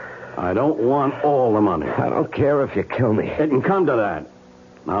reasonable. I don't want all the money. I don't care if you kill me. It can come to that.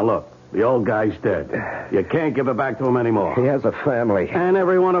 Now, look, the old guy's dead. You can't give it back to him anymore. He has a family. And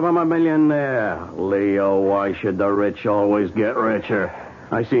every one of them a millionaire. Leo, why should the rich always get richer?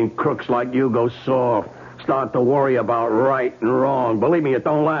 I seen crooks like you go soft. Start to worry about right and wrong. Believe me, it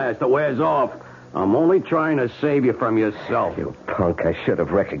don't last. It wears off. I'm only trying to save you from yourself. You punk, I should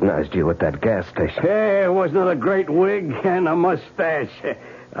have recognized you at that gas station. Hey, wasn't it a great wig and a mustache?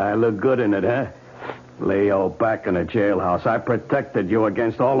 I look good in it, huh? Leo, back in the jailhouse, I protected you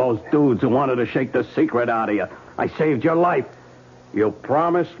against all those dudes who wanted to shake the secret out of you. I saved your life. You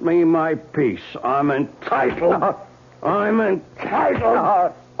promised me my peace. I'm entitled. I'm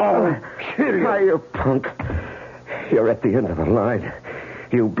entitled. I'll kill you. You punk. You're at the end of the line.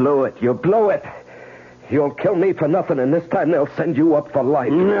 You blew it. You blew it. You'll kill me for nothing, and this time they'll send you up for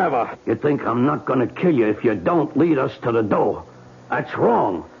life. Never. You think I'm not going to kill you if you don't lead us to the door. That's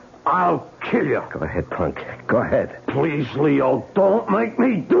wrong. I'll kill you. Go ahead, punk. Go ahead. Please, Leo, don't make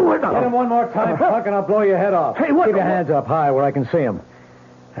me do it. Hit him one more time, punk, and I'll blow your head off. Hey, what? Keep your hands up high where I can see him.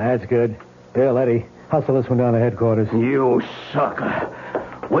 That's good. Bill, Eddie, hustle this one down to headquarters. You sucker.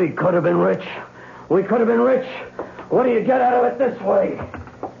 We could have been rich. We could have been rich. What do you get out of it this way?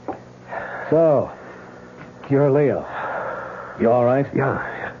 So, you're Leo. You all right?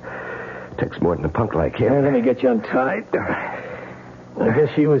 Yeah. Takes more than a punk like him. Here, let me get you untied. I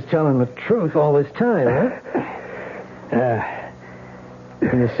guess she was telling the truth all this time, huh?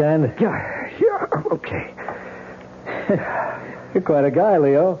 Can you stand? Yeah, okay. You're quite a guy,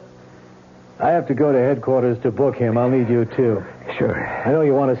 Leo. I have to go to headquarters to book him. I'll need you, too. Sure. I know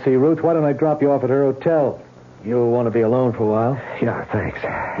you want to see Ruth. Why don't I drop you off at her hotel? You'll want to be alone for a while. Yeah, thanks.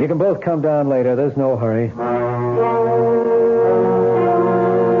 You can both come down later. There's no hurry.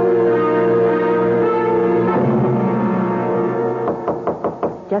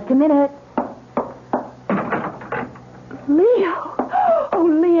 Just a minute. Leo. Oh,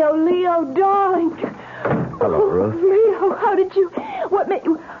 Leo, darling. Hello, Ruth. Leo, how did you... What made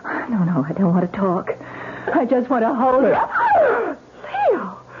you... No, I don't want to talk. I just want to hold you.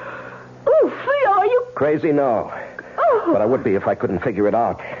 Leo. Oh, Leo, are you... Crazy? No. Oh. But I would be if I couldn't figure it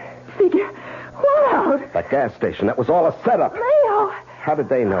out. Figure what out? That gas station, that was all a setup. Leo. How did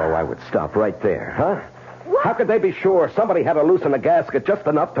they know I would stop right there, huh? What? How could they be sure? Somebody had to loosen the gasket just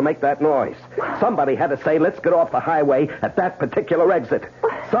enough to make that noise. Somebody had to say, let's get off the highway at that particular exit.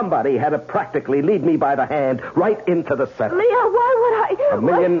 Somebody had to practically lead me by the hand right into the setup. Leo, why would I... $1.5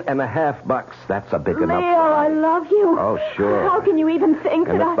 million. That's a big enough. Leo, I love you. Oh, sure. How can you even think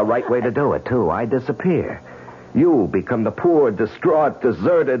And that it's the right way to do it, too. I disappear. You become the poor, distraught,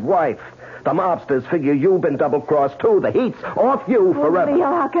 deserted wife. The mobsters figure you've been double-crossed, too. The heat's off you forever. Leo,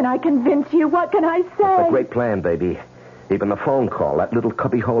 how can I convince you? What can I say? It's a great plan, baby. Even the phone call, that little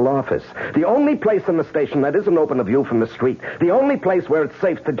cubbyhole office. The only place in the station that isn't open to view from the street. The only place where it's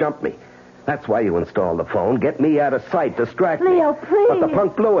safe to jump me. That's why you installed the phone. Get me out of sight, distract me. Leo, please. But the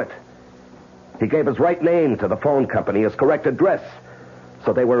punk blew it. He gave his right name to the phone company, his correct address.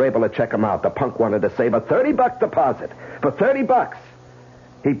 So they were able to check him out. The punk wanted to save a $30 deposit. For $30.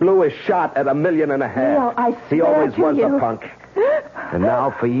 He blew his shot at $1.5 million. Leo, I swear he always to was you. a punk. And now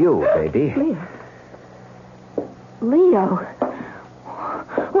for you, baby. Leo.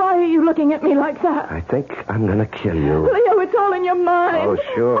 Why are you looking at me like that? I think I'm going to kill you. Leo, it's all in your mind. Oh,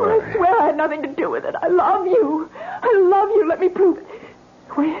 sure. I swear I had nothing to do with it. I love you. I love you. Let me prove it.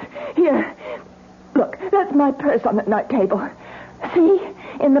 Wait, here. Look, that's my purse on the night table. See?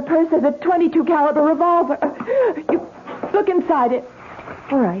 In the purse there's a .22 caliber revolver. You look inside it.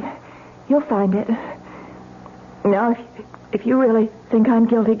 All right. You'll find it. Now, if you really think I'm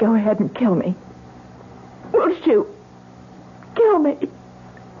guilty, go ahead and kill me. We'll shoot. Kill me.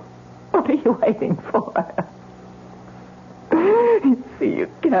 What are you waiting for? See, you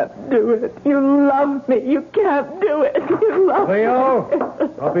can't do it. You love me. You can't do it. You love Leo, me.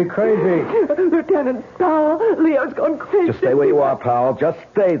 don't be crazy. Lieutenant Powell, Leo's gone crazy. Just stay where you are, pal. Just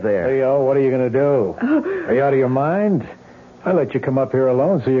stay there. Leo, what are you going to do? Are you out of your mind? I let you come up here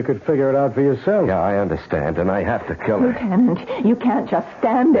alone so you could figure it out for yourself. Yeah, I understand, and I have to kill her. Lieutenant, you can't just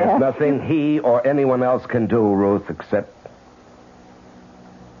stand there. There's nothing he or anyone else can do, Ruth, except...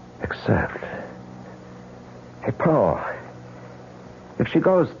 Hey, Paul, if she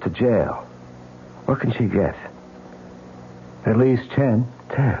goes to jail, what can she get? At least 10.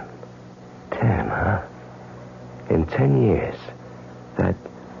 10, huh? In 10 years, that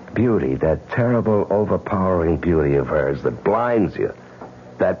beauty, that terrible, overpowering beauty of hers that blinds you,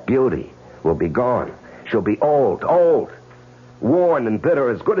 that beauty will be gone. She'll be old, worn and bitter,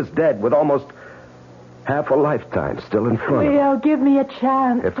 as good as dead, with almost Half a lifetime still in front of her. Leo, give me a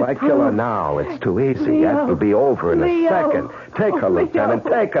chance. If I kill her now, it's too easy. It'll be over in a second. Take her, Lieutenant.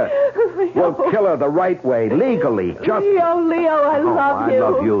 Take her. We'll kill her the right way, legally. Just... Leo, I love you. I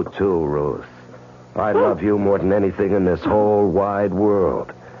love you too, Ruth. I love you more than anything in this whole wide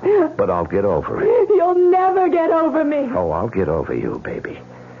world. But I'll get over it. You'll never get over me. Oh, I'll get over you, baby.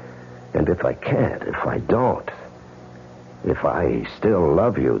 And if I can't, if I don't, if I still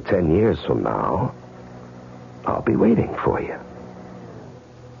love you 10 years from now, I'll be waiting for you.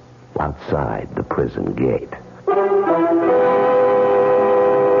 Outside the prison gate.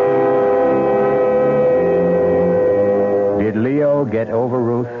 Did Leo get over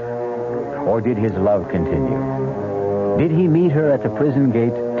Ruth? Or did his love continue? Did he meet her at the prison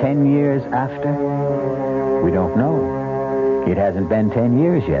gate 10 years after? We don't know. It hasn't been 10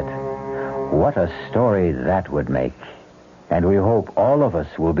 years yet. What a story that would make. And we hope all of us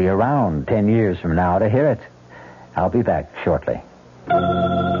will be around 10 years from now to hear it. I'll be back shortly.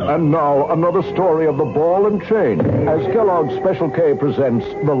 And now, another story of the ball and chain, as Kellogg's Special K presents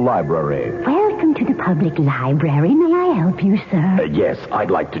The Library. Welcome to the public library. May I help you, sir? Yes,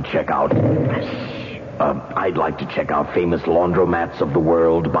 I'd like to check out... Famous Laundromats of the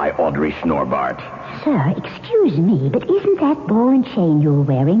World by Audrey Schnorbart. Sir, excuse me, but isn't that ball and chain you're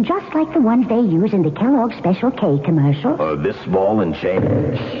wearing just like the ones they use in the Kellogg's Special K commercial? This ball and chain?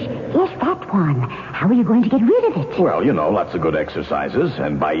 Yes, that one. How are you going to get rid of it? Well, lots of good exercises,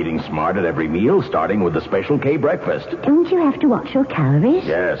 and by eating smart at every meal, starting with the Special K breakfast. Don't you have to watch your calories?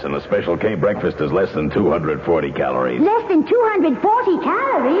 Yes, and the Special K breakfast is less than 240 calories. Less than 240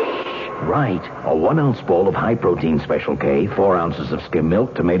 calories? Right. A 1-ounce bowl of high-protein Special K, 4 ounces of skim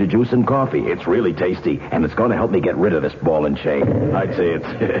milk, tomato juice, and coffee. It's really tasty, and it's going to help me get rid of this ball and chain. I'd say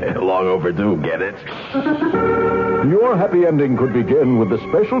it's long overdue, get it? Your happy ending could begin with the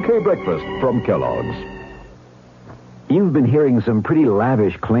Special K breakfast from Kellogg's. You've been hearing some pretty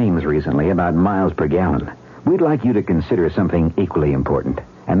lavish claims recently about miles per gallon. We'd like you to consider something equally important,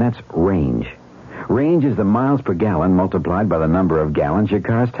 and that's range. Range is the miles per gallon multiplied by the number of gallons your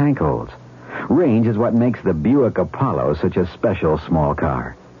car's tank holds. Range is what makes the Buick Apollo such a special small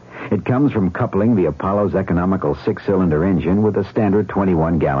car. It comes from coupling the Apollo's economical 6-cylinder engine with a standard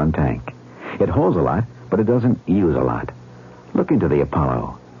 21-gallon tank. It holds a lot, but it doesn't use a lot. Look into the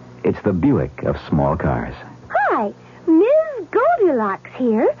Apollo. It's the Buick of small cars. Hi, Ms. Goldilocks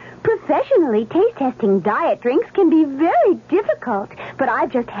here. Professionally taste-testing diet drinks can be very difficult, but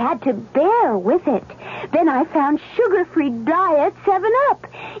I've just had to bear with it. Then I found sugar-free Diet 7-Up.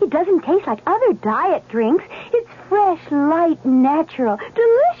 It doesn't taste like other diet drinks. It's fresh, light, natural,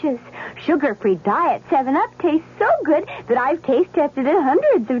 delicious. Sugar-free Diet 7-Up tastes so good that I've taste-tested it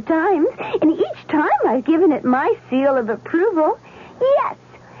hundreds of times, and each time I've given it my seal of approval. Yes,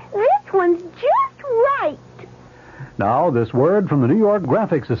 this one's just right. Now, this word from the New York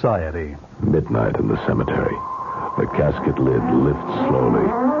Graphic Society. Midnight in the cemetery. The casket lid lifts slowly,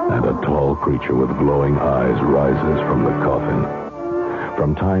 and a tall creature with glowing eyes rises from the coffin.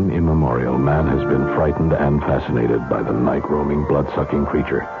 From time immemorial, man has been frightened and fascinated by the night-roaming, blood-sucking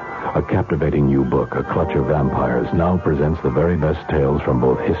creature. A captivating new book, A Clutch of Vampires, now presents the very best tales from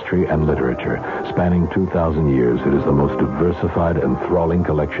both history and literature. Spanning 2,000 years, it is the most diversified and enthralling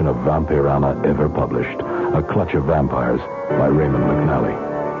collection of vampirana ever published. A Clutch of Vampires by Raymond McNally.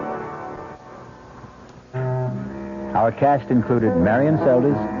 Our cast included Marion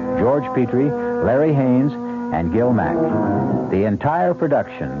Seldes, George Petrie, Larry Haynes, and Gil Mack. The entire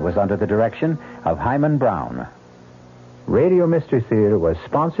production was under the direction of Hyman Brown. Radio Mystery Theater was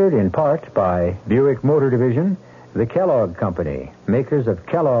sponsored in part by Buick Motor Division, the Kellogg Company, makers of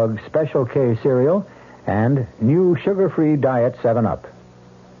Kellogg's Special K cereal, and new sugar-free Diet 7-Up.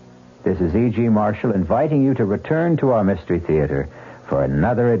 This is E.G. Marshall inviting you to return to our Mystery Theater for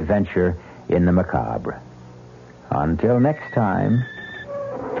another adventure in the macabre. Until next time,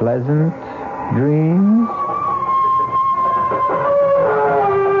 pleasant dreams.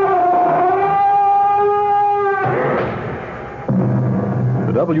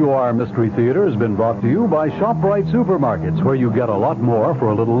 The WR Mystery Theater has been brought to you by ShopRite Supermarkets, where you get a lot more for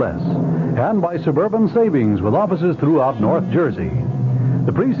a little less, and by Suburban Savings, with offices throughout North Jersey.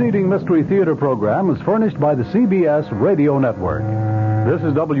 The preceding Mystery Theater program is furnished by the CBS Radio Network. This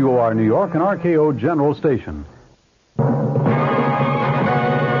is WR New York and RKO General Station. I'm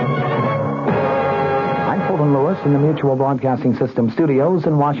Fulton Lewis in the Mutual Broadcasting System studios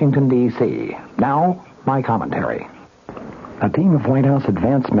in Washington, D.C. Now, my commentary. A team of White House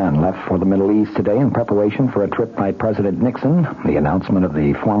advance men left for the Middle East today in preparation for a trip by President Nixon. The announcement of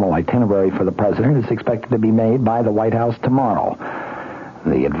the formal itinerary for the president is expected to be made by the White House tomorrow.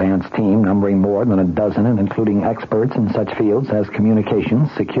 The advanced team, numbering more than a dozen and including experts in such fields as communications,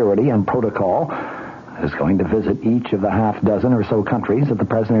 security, and protocol, is going to visit each of the half dozen or so countries that the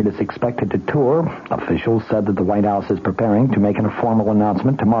president is expected to tour. Officials said that the White House is preparing to make a formal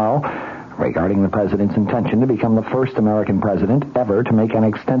announcement tomorrow regarding the president's intention to become the first American president ever to make an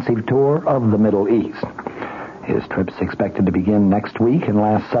extensive tour of the Middle East. His trip's expected to begin next week and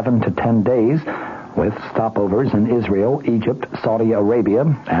last 7 to 10 days, with stopovers in Israel, Egypt, Saudi Arabia,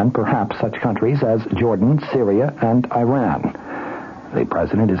 and perhaps such countries as Jordan, Syria, and Iran. The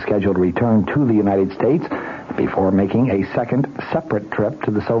president is scheduled to return to the United States before making a second separate trip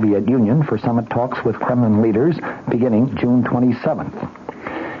to the Soviet Union for summit talks with Kremlin leaders beginning June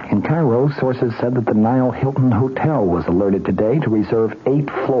 27th. In Cairo, sources said that the Nile Hilton Hotel was alerted today to reserve 8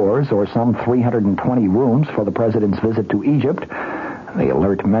 floors or some 320 rooms for the president's visit to Egypt. The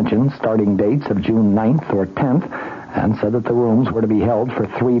alert mentioned starting dates of June 9th or 10th and said that the rooms were to be held for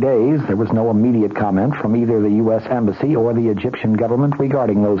 3 days. There was no immediate comment from either the U.S. Embassy or the Egyptian government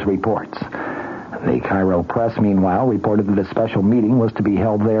regarding those reports. The Cairo Press, meanwhile, reported that a special meeting was to be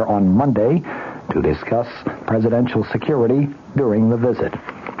held there on Monday to discuss presidential security during the visit.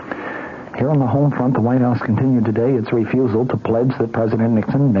 Here on the home front, the White House continued today its refusal to pledge that President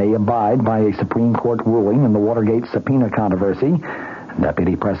Nixon may abide by a Supreme Court ruling in the Watergate subpoena controversy.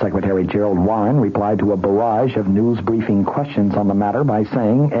 Deputy Press Secretary Gerald Warren replied to a barrage of news briefing questions on the matter by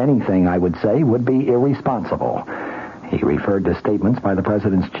saying anything I would say would be irresponsible. He referred to statements by the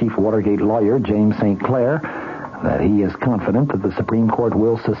president's chief Watergate lawyer, James St. Clair, that he is confident that the Supreme Court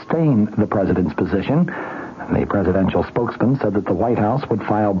will sustain the president's position. The presidential spokesman said that the White House would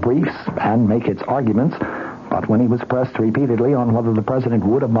file briefs and make its arguments, but when he was pressed repeatedly on whether the president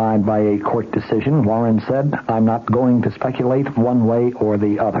would abide by a court decision, Warren said, "I'm not going to speculate one way or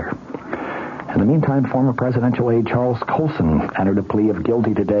the other." In the meantime, former presidential aide Charles Colson entered a plea of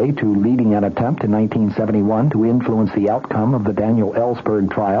guilty today to leading an attempt in 1971 to influence the outcome of the Daniel Ellsberg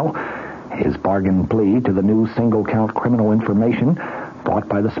trial. His bargain plea to the new single-count criminal information brought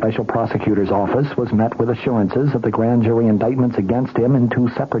by the special prosecutor's office was met with assurances that the grand jury indictments against him in 2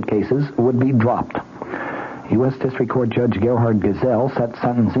 separate cases would be dropped. U.S. District Court Judge Gerhard Gesell set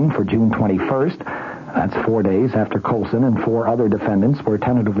sentencing for June 21st. That's 4 days after Colson and 4 other defendants were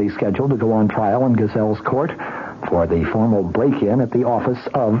tentatively scheduled to go on trial in Gesell's court for the formal break-in at the office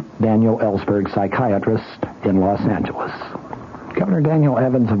of Daniel Ellsberg, psychiatrist in Los Angeles. Governor Daniel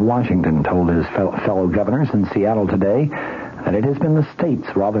Evans of Washington told his fellow governors in Seattle today that it has been the states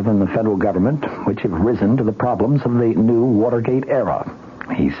rather than the federal government which have risen to the problems of the new Watergate era.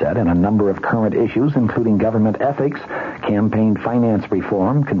 He said in a number of current issues, including government ethics, campaign finance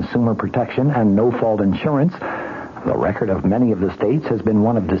reform, consumer protection, and no-fault insurance, the record of many of the states has been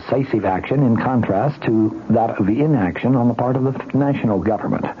one of decisive action in contrast to that of the inaction on the part of the national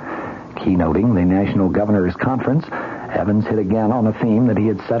government. Keynoting the National Governors Conference, Evans hit again on a theme that he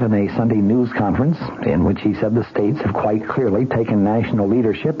had set in a Sunday news conference in which he said the states have quite clearly taken national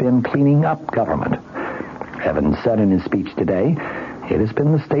leadership in cleaning up government. Evans said in his speech today, "It has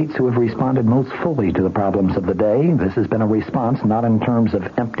been the states who have responded most fully to the problems of the day. This has been a response not in terms of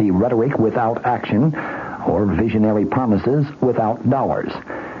empty rhetoric without action or visionary promises without dollars.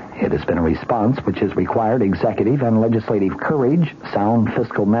 It has been a response which has required executive and legislative courage, sound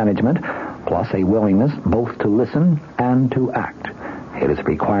fiscal management, plus a willingness both to listen and to act. It has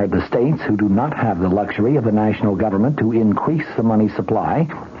required the states who do not have the luxury of the national government to increase the money supply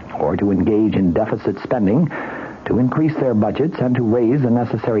or to engage in deficit spending, to increase their budgets and to raise the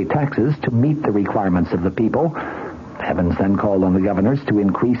necessary taxes to meet the requirements of the people." Evans then called on the governors to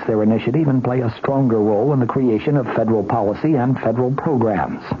increase their initiative and play a stronger role in the creation of federal policy and federal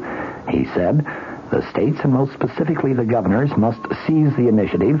programs. He said, "The states, and most specifically the governors, must seize the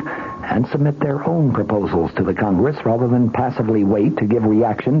initiative and submit their own proposals to the Congress rather than passively wait to give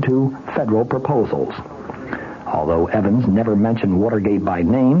reaction to federal proposals." Although Evans never mentioned Watergate by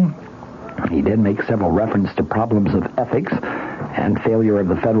name, he did make several references to problems of ethics and failure of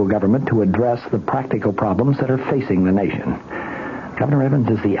the federal government to address the practical problems that are facing the nation. Governor Evans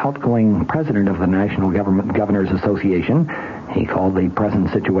is the outgoing president of the National Governors Association. He called the present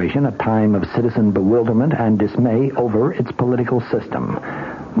situation a time of citizen bewilderment and dismay over its political system.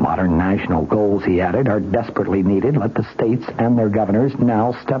 Modern national goals, he added, are desperately needed. Let the states and their governors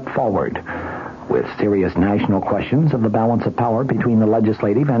now step forward. With serious national questions of the balance of power between the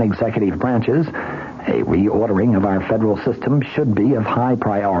legislative and executive branches, a reordering of our federal system should be of high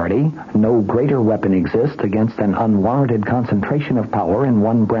priority. No greater weapon exists against an unwarranted concentration of power in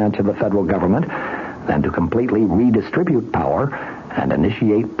one branch of the federal government than to completely redistribute power and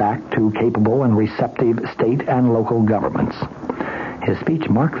initiate back to capable and receptive state and local governments. His speech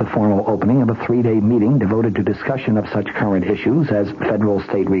marked the formal opening of a 3-day meeting devoted to discussion of such current issues as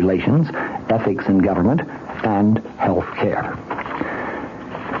federal-state relations, ethics in government, and health care.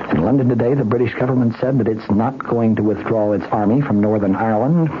 In London today, the British government said that it's not going to withdraw its army from Northern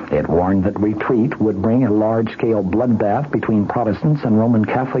Ireland. It warned that retreat would bring a large-scale bloodbath between Protestants and Roman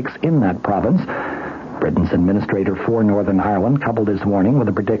Catholics in that province. Britain's administrator for Northern Ireland coupled his warning with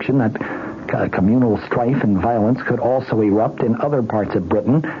a prediction that communal strife and violence could also erupt in other parts of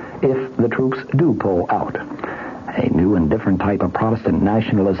Britain if the troops do pull out. A new and different type of Protestant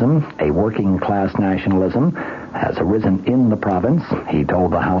nationalism, a working-class nationalism, has arisen in the province, he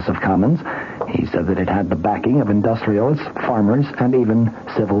told the House of Commons. He said that it had the backing of industrialists, farmers, and even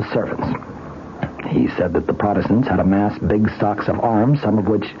civil servants. He said that the Protestants had amassed big stocks of arms, some of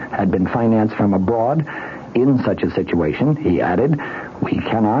which had been financed from abroad. In such a situation, he added,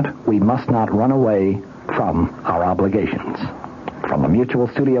 we must not run away from our obligations. From the Mutual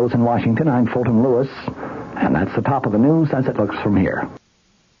Studios in Washington, I'm Fulton Lewis, and that's the top of the news as it looks from here.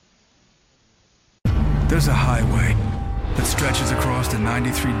 There's a highway that stretches across the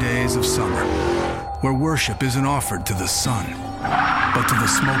 93 days of summer, where worship isn't offered to the sun, but to the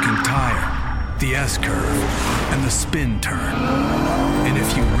smoking tire, the S-curve, and the spin turn. And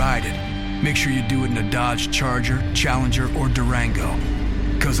if you ride it, make sure you do it in a Dodge Charger, Challenger, or Durango.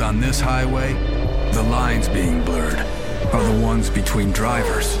 Because on this highway, the lines being blurred are the ones between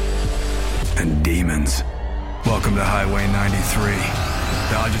drivers and demons. Welcome to Highway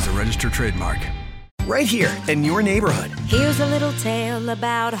 93. Dodge is a registered trademark. Right here in your neighborhood. Here's a little tale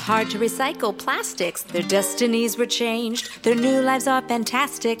about hard-to-recycle plastics. Their destinies were changed. Their new lives are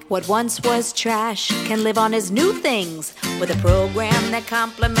fantastic. What once was trash can live on as new things with a program that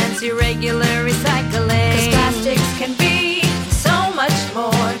complements your regular recycling. 'Cause plastics can be so much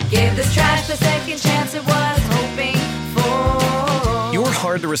more. Give this trash the second chance it was hoping for. Your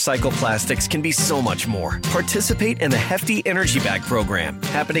hard-to-recycle plastics can be so much more. Participate in the Hefty Energy Bag program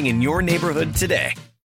happening in your neighborhood today.